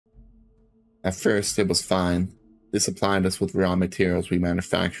At first, it was fine. They supplied us with raw materials we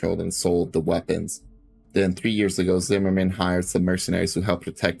manufactured and sold the weapons. Then, 3 years ago, Zimmerman hired some mercenaries who helped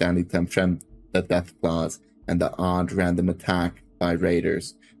protect Anthem from the death claws and the odd random attack by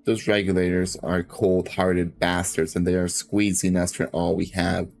raiders. Those regulators are cold-hearted bastards, and they are squeezing us for all we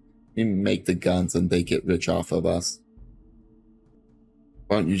have. We make the guns and they get rich off of us.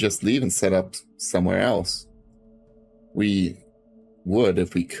 Why don't you just leave and set up somewhere else? We would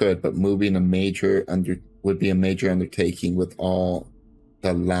if we could, but moving would be a major undertaking with all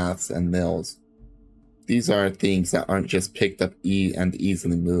the laths and mills. These are things that aren't just picked up and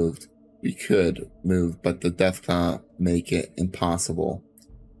easily moved. We could move, but the Deathclaw make it impossible.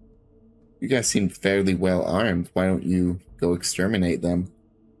 You guys seem fairly well armed. Why don't you go exterminate them?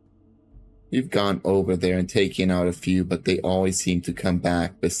 We've gone over there and taken out a few, but they always seem to come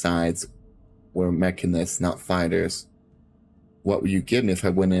back. Besides, we're mechanists, not fighters. What would you give me if I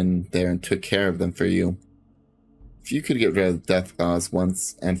went in there and took care of them for you? If you could get rid of the Deathclaws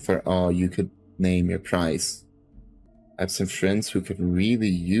once and for all, you could name your price. I have some friends who could really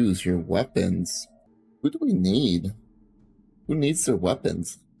use your weapons. Who do we need? Who needs their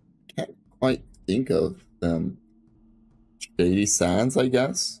weapons? Can't quite think of them. Shady Sands, I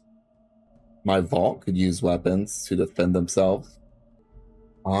guess? My vault could use weapons to defend themselves.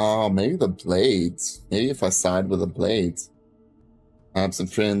 Oh, maybe the blades. Maybe if I side with the blades. I have some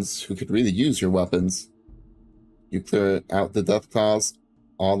friends who could really use your weapons. You clear out the Deathclaws,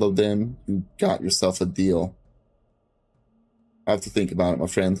 all of them, you got yourself a deal. I have to think about it, my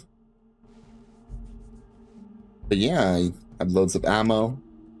friend. But yeah, I have loads of ammo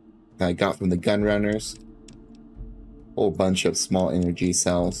that I got from the gun runners. Whole bunch of small energy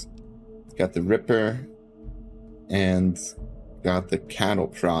cells. Got the Ripper and got the cattle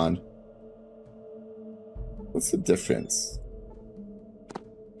prod. What's the difference?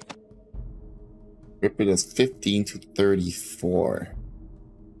 Ripper does 15 to 34.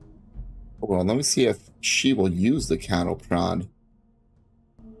 Well, let me see if she will use the cattle prod.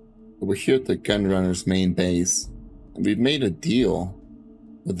 We're here at the Gunrunner's main base, and we've made a deal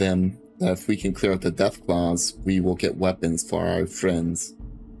with them that if we can clear out the Deathclaws, we will get weapons for our friends.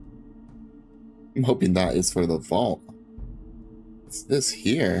 I'm hoping that is for the vault. What's this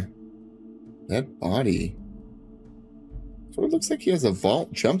here? Dead body. So it looks like he has a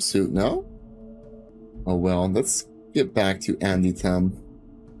vault jumpsuit, no? Oh well, let's get back to Anthem.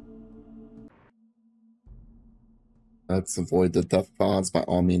 Let's avoid the Deathclaws by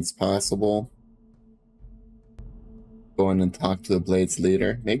all means possible. Go in and talk to the Blade's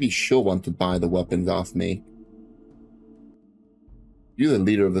leader. Maybe she'll want to buy the weapons off me. You're the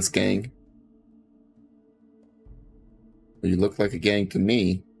leader of this gang. You look like a gang to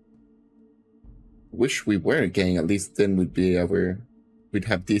me. Wish we were a gang, at least then we'd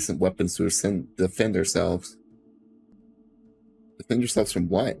have decent weapons to defend ourselves. Defend yourselves from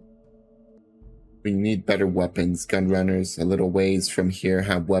what? We need better weapons. Gun runners a little ways from here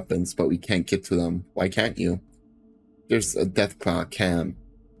have weapons, but we can't get to them. Why can't you? There's a Deathclaw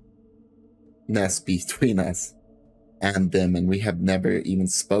nest between us and them, and we have never even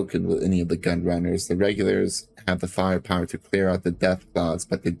spoken with any of the gun runners. The regulars have the firepower to clear out the Deathclaws,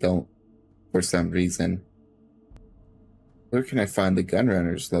 but they don't for some reason. Where can I find the gun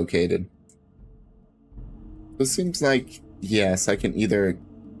runners located? It seems like, yes, I can either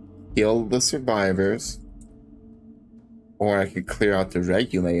kill the survivors or I could clear out the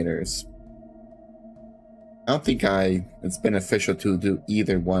regulators. I don't think it's beneficial to do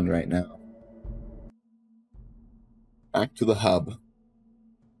either one right now. Back to the hub.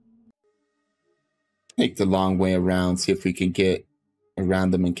 Take the long way around, see if we can get a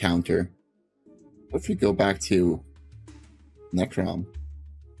random encounter. What if we go back to Necrom?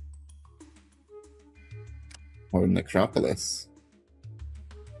 Or Necropolis?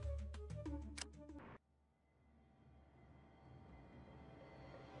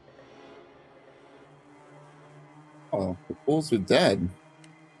 Oh, the fools are dead.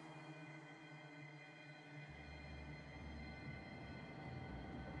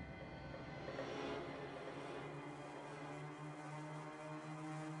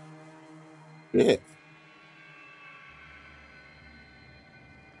 Shit.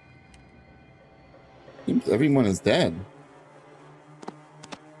 Seems everyone is dead.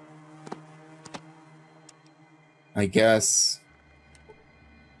 I guess.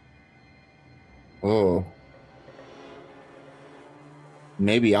 Oh.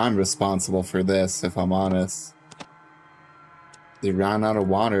 Maybe I'm responsible for this, if I'm honest. They ran out of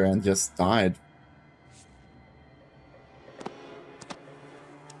water and just died.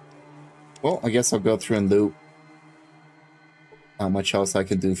 Well, I guess I'll go through and loot Not much else I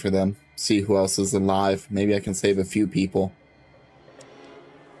can do for them. See who else is alive. Maybe I can save a few people.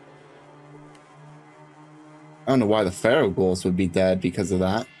 I don't know why the Pharaoh ghouls would be dead because of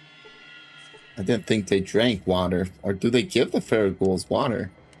that. I didn't think they drank water. Or do they give the Pharaoh ghouls water?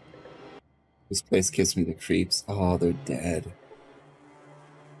 This place gives me the creeps. Oh, they're dead.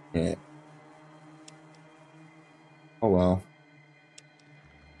 Yeah. Oh well.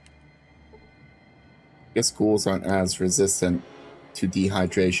 Guess ghouls aren't as resistant to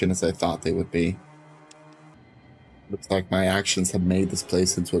dehydration as I thought they would be. Looks like my actions have made this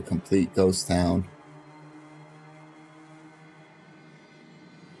place into a complete ghost town.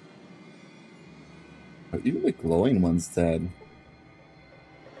 Are even the glowing one's dead?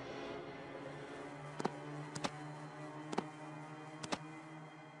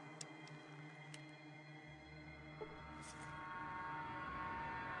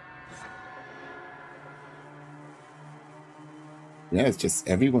 Yeah, it's just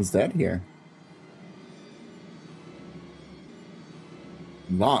everyone's dead here.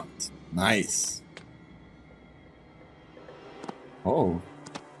 Locked. Nice. Oh.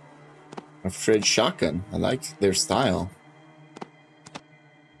 A fridge shotgun. I like their style.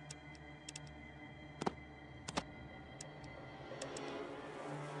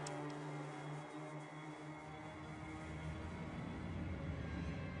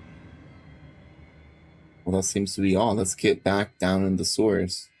 Well, that seems to be all. Let's get back down in the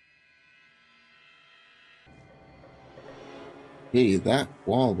sewers. Hey, that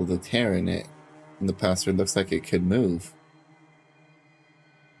wall with a tear in it in the password looks like it could move.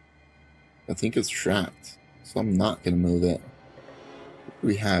 I think it's trapped, so I'm not going to move it. What do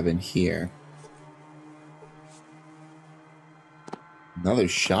we have in here? Another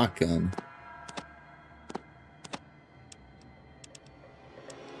shotgun.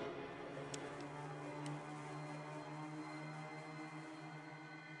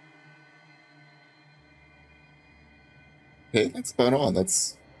 Okay, that's about all.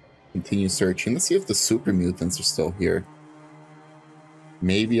 Let's continue searching. Let's see if the super mutants are still here.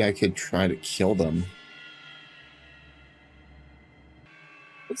 Maybe I could try to kill them.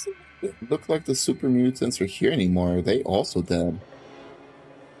 Doesn't look like the super mutants are here anymore. Are they also dead?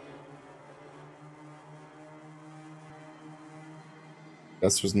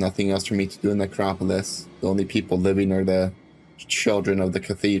 Guess there's nothing else for me to do in Necropolis. The only people living are the children of the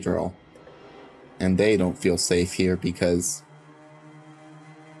cathedral. And they don't feel safe here because,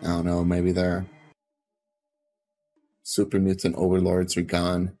 I don't know, maybe their super mutant overlords are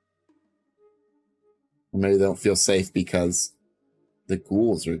gone. Or maybe they don't feel safe because the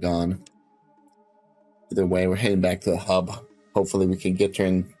ghouls are gone. Either way, we're heading back to the hub. Hopefully we can get there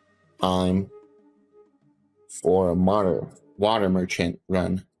in time for a water merchant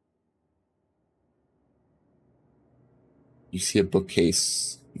run. You see a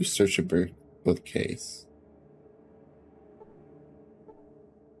bookcase. You search a bookcase.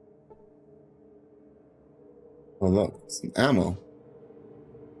 Oh look, some ammo.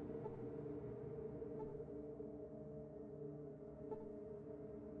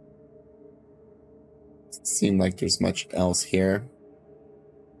 Doesn't seem like there's much else here.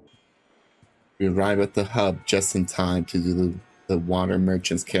 We arrive at the hub just in time to do the water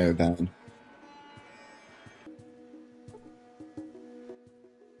merchant's caravan.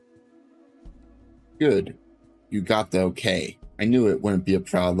 Good. You got the okay. I knew it wouldn't be a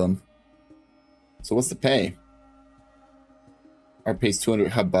problem. So what's the pay? Our pay's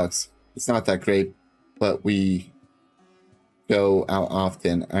 200 hub bucks. It's not that great, but we go out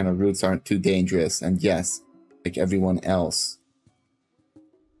often and our routes aren't too dangerous. And yes, like everyone else,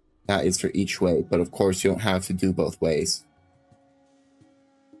 that is for each way. But of course, you don't have to do both ways.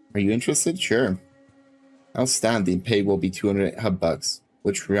 Are you interested? Sure. Outstanding. Pay will be 200 hub bucks.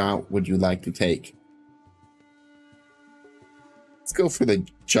 Which route would you like to take? Let's go for the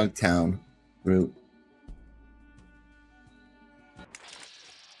Junktown route.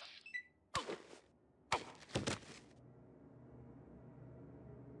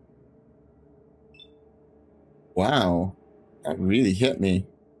 Wow, that really hit me.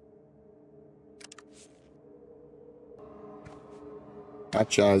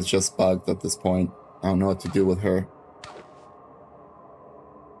 Gotcha is just bugged at this point. I don't know what to do with her.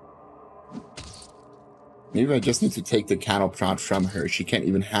 Maybe I just need to take the cattle prod from her. She can't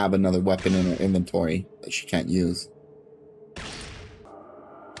even have another weapon in her inventory that she can't use.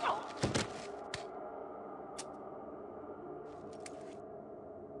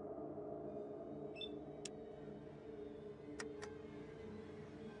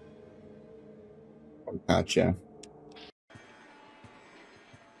 Gotcha.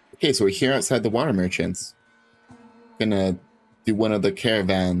 Okay, so we're here outside the water merchants. Gonna do one of the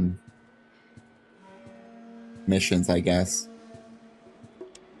caravan missions, I guess.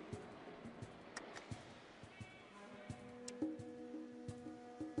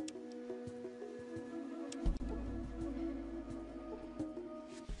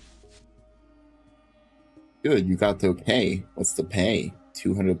 Good, you got the okay. What's the pay?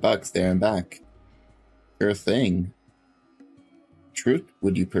 $200 there and back. Sure thing. Truth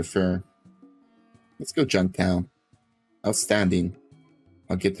would you prefer? Let's go Junktown. Outstanding.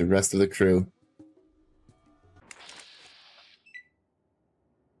 I'll get the rest of the crew.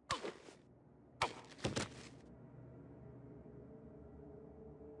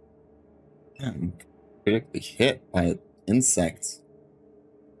 I'm critically hit by insects.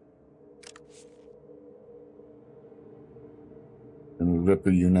 I'm gonna rip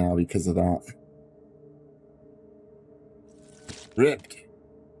you now because of that. Ripped.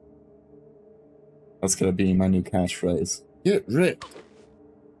 That's gonna be my new catchphrase. Get ripped.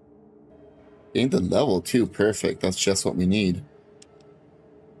 Gain the level too. Perfect. That's just what we need.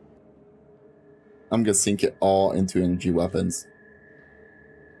 I'm gonna sink it all into energy weapons.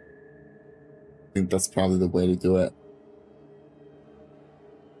 I think that's probably the way to do it.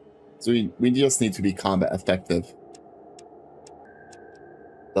 So we just need to be combat effective.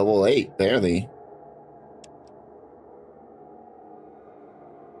 Level 8, barely.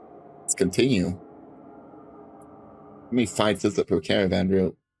 Let's continue. Let me fight this up per caravan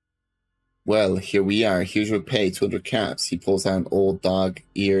route. Well, here we are. Here's your pay, 200 caps. He pulls out an old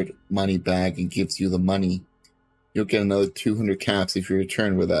dog-eared money bag and gives you the money. You'll get another 200 caps if you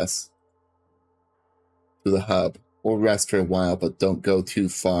return with us to the hub. We'll rest for a while, but don't go too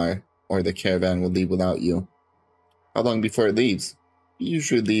far, or the caravan will leave without you. How long before it leaves? We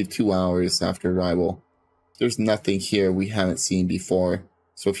usually leave 2 hours after arrival. There's nothing here we haven't seen before,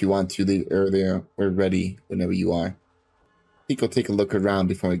 so if you want to leave earlier, we're ready whenever you are. I think I'll take a look around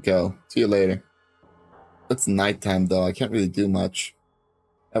before we go. See you later. It's nighttime though, I can't really do much.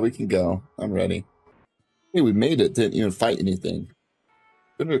 Yeah, we can go. I'm ready. Hey, we made it. Didn't even fight anything.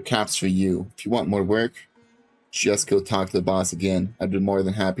 200 caps for you. If you want more work, just go talk to the boss again. I'd be more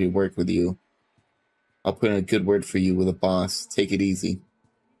than happy to work with you. I'll put in a good word for you with the boss. Take it easy.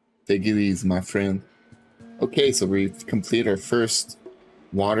 Take it easy, my friend. Okay, so we've completed our first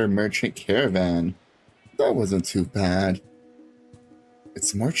water merchant caravan. That wasn't too bad.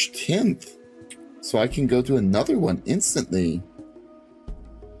 It's March 10th, so I can go to another one instantly.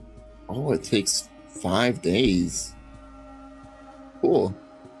 Oh, it takes 5 days. Cool.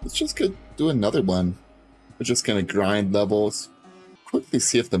 Let's just go do another one. We're just gonna grind levels. Quickly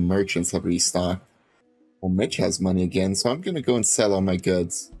see if the merchants have restocked. Well, Mitch has money again, so I'm gonna go and sell all my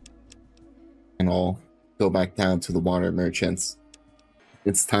goods. And I'll go back down to the water merchants.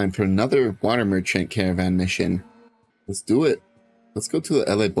 It's time for another water merchant caravan mission. Let's do it. Let's go to the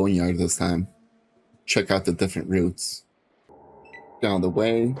LA Boneyard this time. Check out the different routes. Down the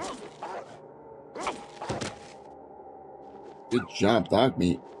way. Good job, dog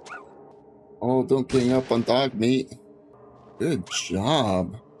meat. Oh, don't gang up on dog meat. Good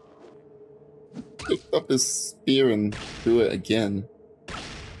job. Picked up his spear and threw it again.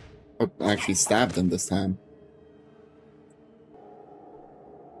 Or actually stabbed him this time.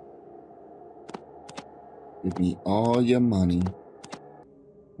 Give me all your money.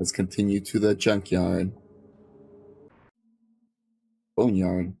 Let's continue to the junkyard.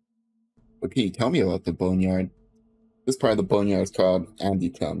 Boneyard. What can you tell me about the boneyard? This part of the boneyard is called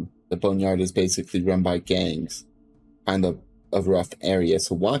Andytum. The boneyard is basically run by gangs. Kind of a rough area,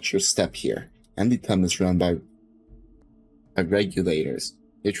 so watch your step here. Andytum is run by regulators.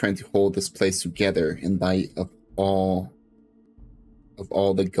 They're trying to hold this place together in light of all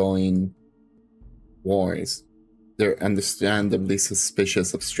the going wars. They're understandably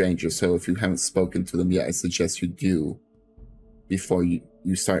suspicious of strangers, so if you haven't spoken to them yet, I suggest you do before you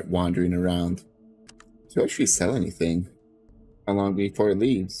start wandering around. Do you actually sell anything? How long before it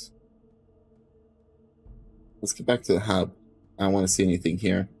leaves? Let's get back to the hub. I don't want to see anything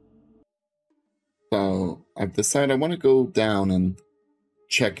here. So I've decided I want to go down and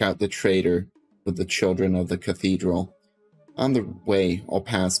check out the trader with the children of the cathedral. On the way, I'll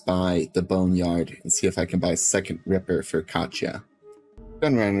pass by the boneyard and see if I can buy a second Ripper for Katya.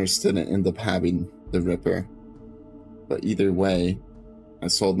 Gunrunners didn't end up having the Ripper. But either way, I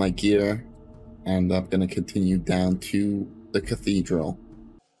sold my gear and I'm going to continue down to the cathedral.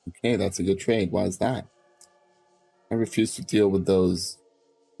 Okay, that's a good trade. Why is that? I refuse to deal with those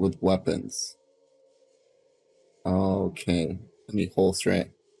with weapons. Okay, let me holster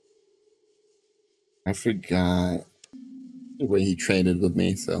it. I forgot the way he traded with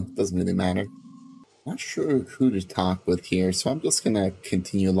me, so it doesn't really matter. Not sure who to talk with here, so I'm just gonna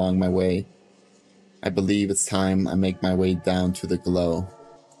continue along my way. I believe it's time I make my way down to the glow.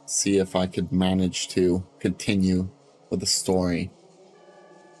 See if I could manage to continue with the story.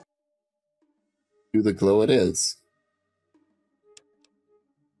 To the glow it is.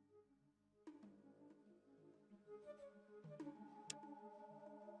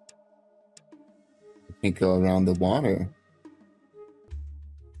 I can go around the water.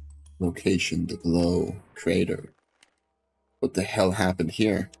 Location, the glow, crater. What the hell happened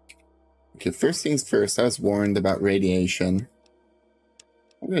here? Okay, first things first, I was warned about radiation.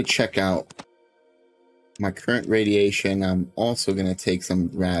 I'm gonna check out my current radiation. I'm also gonna take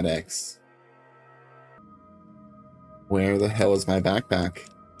some Rad-X. Where the hell is my backpack?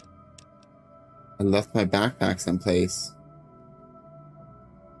 I left my backpack someplace.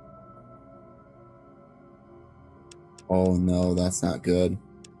 Oh no, that's not good.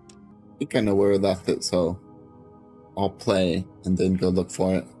 I think I know where I left it, so I'll play and then go look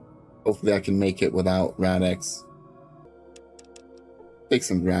for it. Hopefully I can make it without Rad-X. Take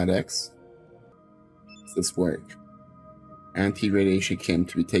some Rad-X. Does this work? Anti-radiation chem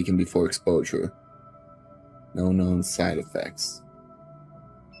to be taken before exposure. No known side effects.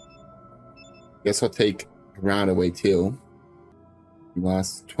 Guess I'll take Rad away too. We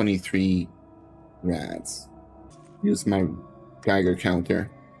lost 23 Rads. Use my Geiger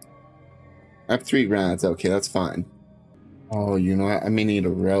counter. I have 3 Rads. Okay, that's fine. Oh, you know what? I may need a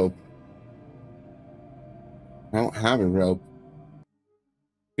rope. I don't have a rope.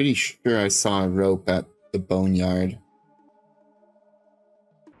 Pretty sure I saw a rope at the boneyard.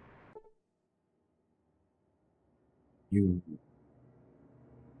 You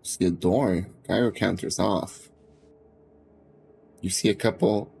see a door. Gyro counter's off. You see a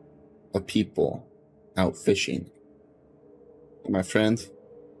couple of people out fishing. Hey, my friend.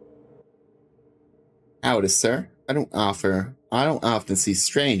 Howdy, sir. I don't often see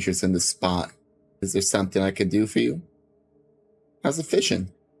strangers in this spot. Is there something I could do for you? How's it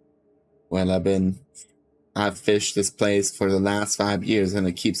fishing? Well, I've fished this place for the last 5 years and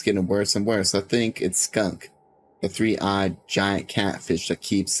it keeps getting worse and worse. I think it's skunk. The 3-eyed giant catfish that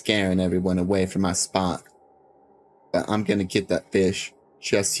keeps scaring everyone away from my spot. But I'm gonna get that fish.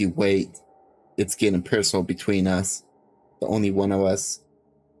 Just you wait. It's getting personal between us. The only one of us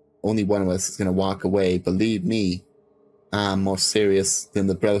is gonna walk away. Believe me, I'm more serious than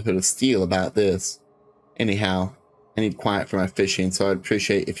the Brotherhood of Steel about this. Anyhow, I need quiet for my fishing, so I'd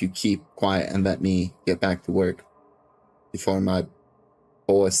appreciate if you keep quiet and let me get back to work before my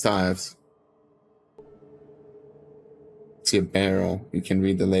boy starves. See a barrel. You can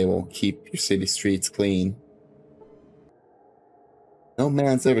read the label. Keep your city streets clean. No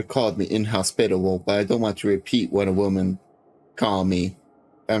man's ever called me inhospitable, but I don't want to repeat what a woman called me.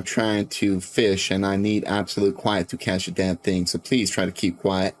 I'm trying to fish and I need absolute quiet to catch a damn thing, so please try to keep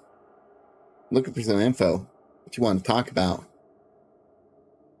quiet. Looking for some info. What you want to talk about?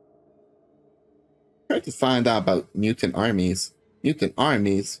 Tried to find out about mutant armies. Mutant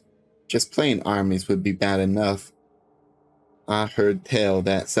armies? Just plain armies would be bad enough. I heard tell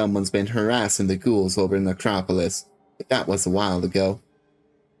that someone's been harassing the ghouls over in the Acropolis, but that was a while ago.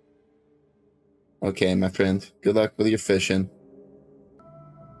 Okay, my friend. Good luck with your fishing.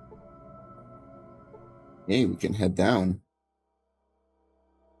 Hey, we can head down.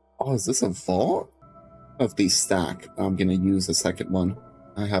 Oh, is this a vault? Of these stack. I'm gonna use the second one.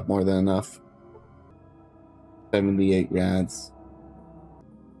 I have more than enough. 78 rads.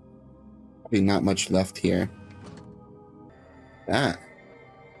 Probably not much left here. That.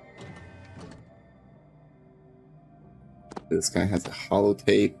 This guy has a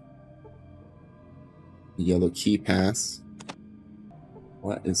holotape. Yellow key pass.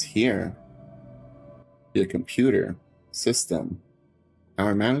 What is here? Be a computer. System.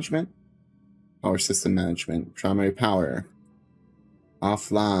 Power management? Power system management. Primary power.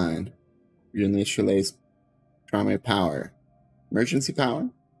 Offline. Reinitialize primary power. Emergency power?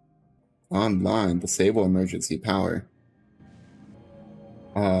 Online. Disable emergency power.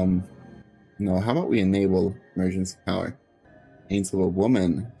 No, how about we enable emergency power? Names of a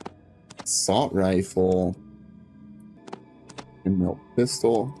woman. Assault rifle. Windmill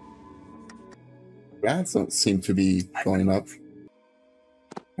pistol. Rats don't seem to be going up.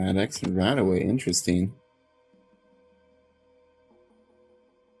 Rad-X and Radaway, interesting.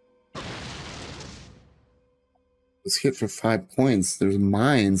 Was hit for 5 points. There's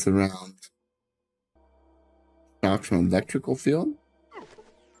mines around. Shock from electrical field?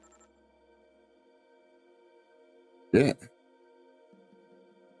 Yeah.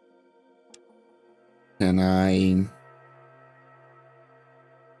 Can I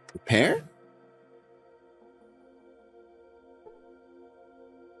repair?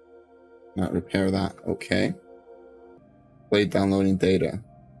 Not repair that. Okay. Play downloading data.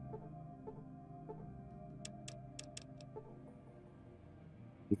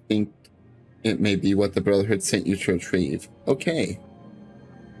 You think it may be what the Brotherhood sent you to retrieve. Okay.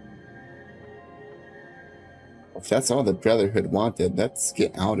 If that's all the Brotherhood wanted, let's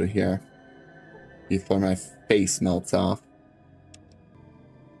get out of here before my face melts off.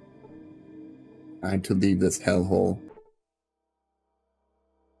 Time to leave this hellhole.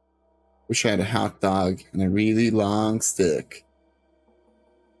 Wish I had a hot dog and a really long stick.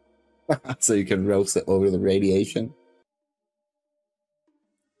 So you can roast it over the radiation.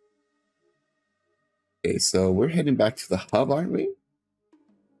 Okay, so we're heading back to the hub, aren't we?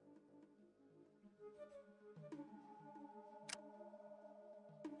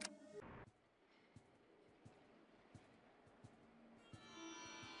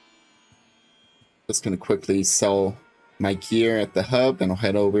 Just gonna quickly sell my gear at the hub and I'll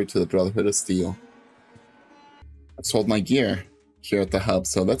head over to the Brotherhood of Steel. I've sold my gear here at the hub,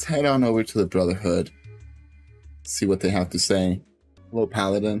 so let's head on over to the Brotherhood. See what they have to say. Hello,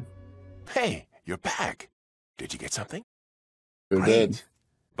 Paladin. Hey, you're back. Did you get something? Sure did.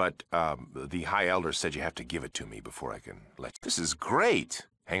 But the High Elder said you have to give it to me before I can let you. This is great.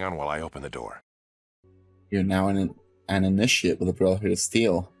 Hang on while I open the door. You're now an initiate with the Brotherhood of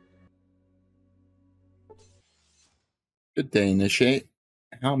Steel. Good day, initiate.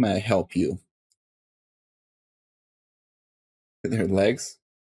 How may I help you? Their legs?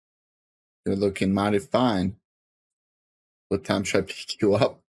 They're looking mighty fine. What time should I pick you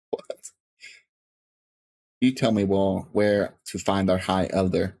up? What? You tell me, well, where to find our High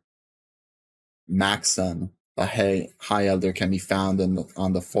Elder. Maxon, the High Elder, can be found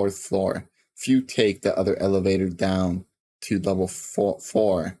on the 4th floor. If you take the other elevator down to level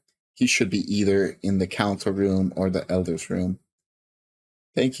 4, he should be either in the council room or the Elder's room.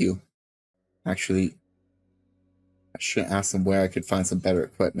 Thank you. Actually, I should ask him where I could find some better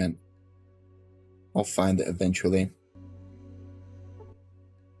equipment. I'll find it eventually.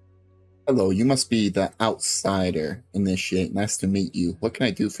 Hello, you must be the outsider initiate. Nice to meet you. What can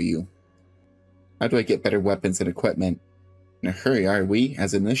I do for you? How do I get better weapons and equipment? In a hurry, are we?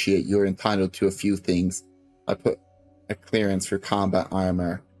 As initiate, you're entitled to a few things. I put a clearance for combat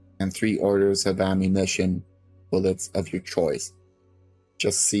armor and 3 orders of ammunition, bullets of your choice.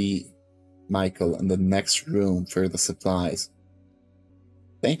 Just see Michael in the next room for the supplies.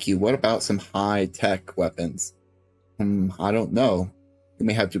 Thank you. What about some high-tech weapons? I don't know. You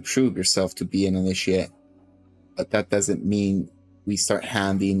may have to prove yourself to be an initiate, but that doesn't mean we start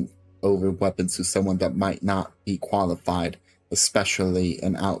handing over weapons to someone that might not be qualified, especially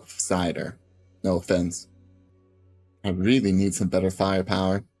an outsider. No offense. I really need some better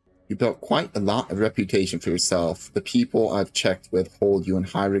firepower. You built quite a lot of reputation for yourself. The people I've checked with hold you in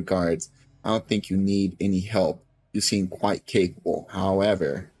high regards. I don't think you need any help. You seem quite capable.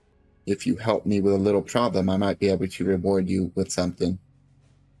 However, if you help me with a little problem, I might be able to reward you with something.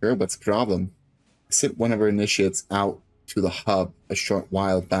 Sure, what's the problem? I sent one of our initiates out to the hub a short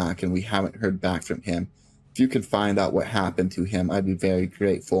while back, and we haven't heard back from him. If you can find out what happened to him, I'd be very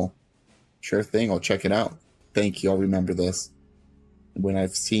grateful. Sure thing, I'll check it out. Thank you, I'll remember this. When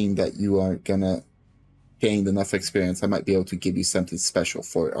I've seen that you aren't gonna gain enough experience, I might be able to give you something special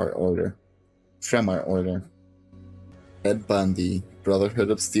for our order. From our order. Ed Bundy,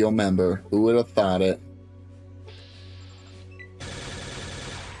 Brotherhood of Steel member. Who would have thought it?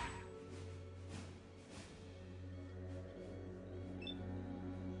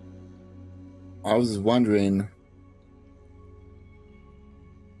 I was wondering...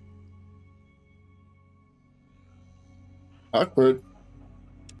 Awkward.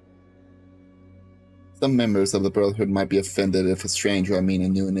 Some members of the Brotherhood might be offended if a stranger, a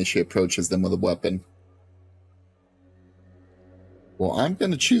new initiate, approaches them with a weapon. Well, I'm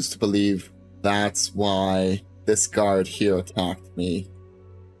going to choose to believe that's why this guard here attacked me.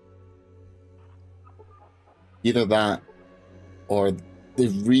 Either that, or they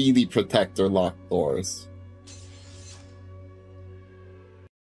really protect their locked doors.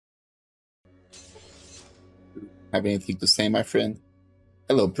 Have anything to say, my friend?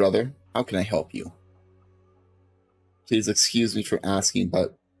 Hello, brother. How can I help you? Please excuse me for asking,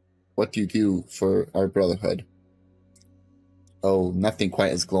 but what do you do for our Brotherhood? Oh, nothing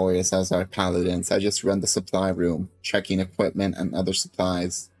quite as glorious as our paladins. I just run the supply room, checking equipment and other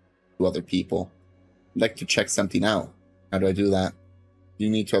supplies to other people. I'd like to check something out. How do I do that? You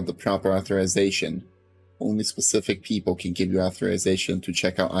need to have the proper authorization. Only specific people can give you authorization to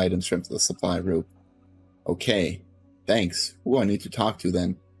check out items from the supply room. Okay, thanks. Who do I need to talk to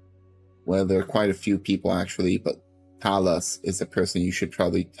then? Well, there are quite a few people actually, but Talos is the person you should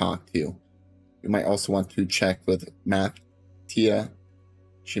probably talk to. You might also want to check with Mattia.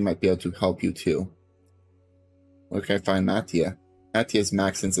 She might be able to help you too. Where can I find Mattia? Mattia is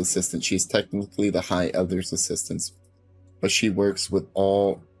Maxon's assistant. She is technically the High Elder's assistant, but she works with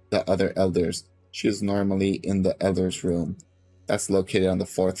all the other elders. She is normally in the Elder's room. That's located on the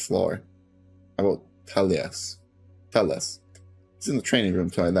 4th floor. How about Telus? He's in the training room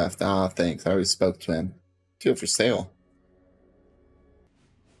till I left. Ah, thanks. I already spoke to him. 2 for sale.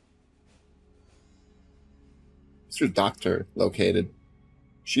 Where's your doctor located?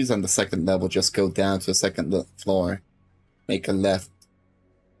 She's on the 2nd level. Just go down to the 2nd floor. Make a left.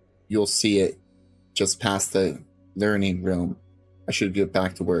 You'll see it just past the learning room. I should get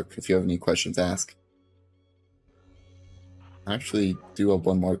back to work. If you have any questions, ask. I actually do have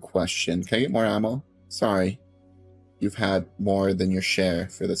one more question. Can I get more ammo? Sorry. You've had more than your share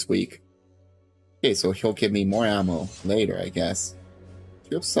for this week. Okay, so he'll give me more ammo later, I guess. Do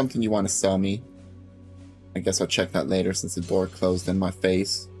you have something you want to sell me? I guess I'll check that later since the door closed in my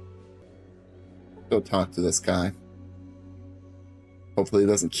face. Go talk to this guy. Hopefully he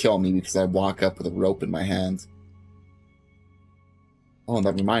doesn't kill me because I walk up with a rope in my hand. Oh,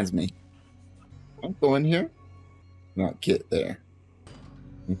 that reminds me. I'll go in here. Not get there.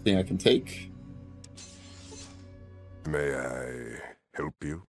 Anything I can take? May I help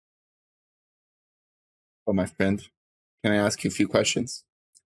you? Oh, my friend. Can I ask you a few questions?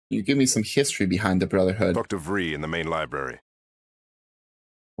 You give me some history behind the Brotherhood. Dr. Vree in the main library.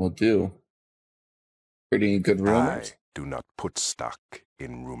 Will do. Pretty good rumors? I do not put stock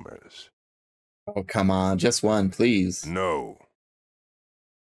in rumors. Oh, come on. Just one, please. No.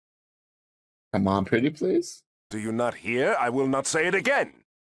 Come on, pretty please? Do you not hear? I will not say it again.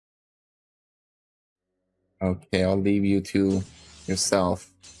 Okay, I'll leave you to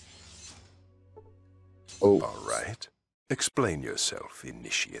yourself. Oh. All right. Explain yourself,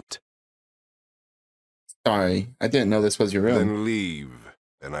 initiate. Sorry, I didn't know this was your room. Then leave,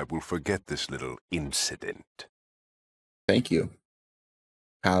 and I will forget this little incident. Thank you,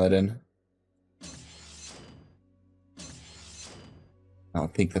 Paladin. I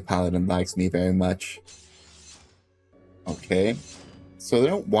don't think the Paladin likes me very much. Okay. So they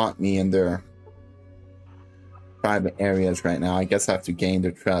don't want me in their private areas right now. I guess I have to gain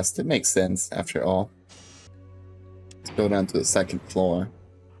their trust. It makes sense, after all. Let's go down to the 2nd floor.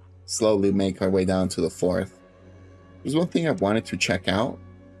 Slowly make our way down to the 4th. There's one thing I wanted to check out.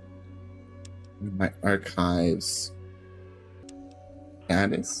 My archives.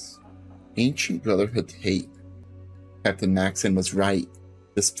 Status. Ancient Brotherhood tape. Captain Maxon was right.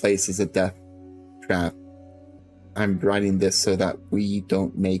 This place is a death trap. I'm writing this so that we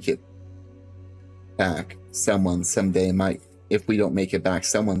don't make it back. Someone someday might, if we don't make it back,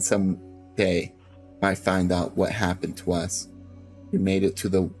 someone someday might find out what happened to us. We made it to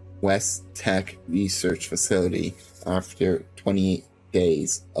the West Tech Research Facility after 28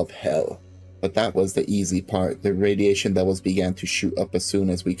 days of hell. But that was the easy part. The radiation levels began to shoot up as soon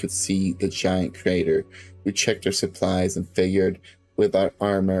as we could see the giant crater. We checked our supplies and figured with our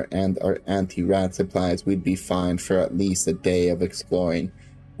armor and our anti-rad supplies, we'd be fine for at least a day of exploring.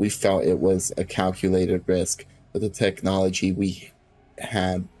 We felt it was a calculated risk, but the technology we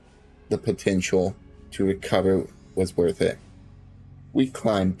had, the potential to recover was worth it. We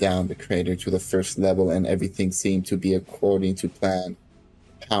climbed down the crater to the 1st level and everything seemed to be according to plan.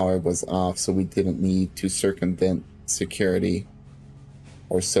 Power was off, so we didn't need to circumvent security.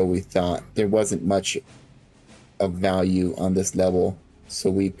 Or so we thought. There wasn't much of value on this level, so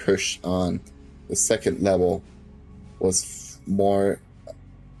we pushed on. The 2nd level was more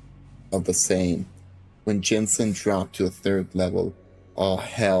of the same. When Jensen dropped to the 3rd level, all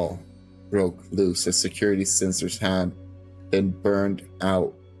hell broke loose. The security sensors had been burned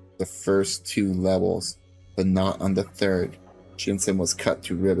out the first 2 levels, but not on the 3rd. Jensen was cut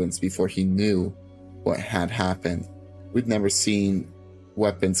to ribbons before he knew what had happened. We'd never seen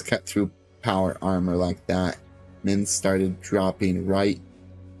weapons cut through power armor like that. Men started dropping right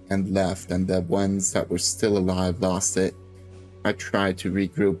and left, and the ones that were still alive lost it. I tried to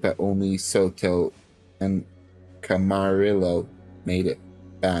regroup, but only Soto and Camarillo made it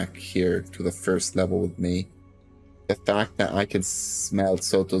back here to the 1st level with me. The fact that I could smell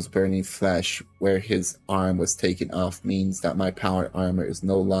Soto's burning flesh where his arm was taken off means that my power armor is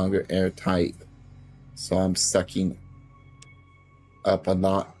no longer airtight. So I'm sucking up a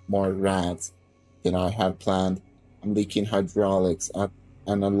lot more rads than I had planned. I'm leaking hydraulics at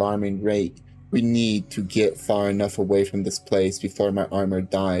an alarming rate. We need to get far enough away from this place before my armor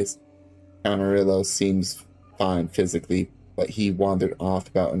dies. Camarillo seems fine physically, but he wandered off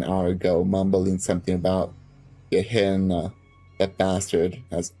about an hour ago, mumbling something about get hit, that bastard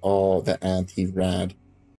has all the anti-rad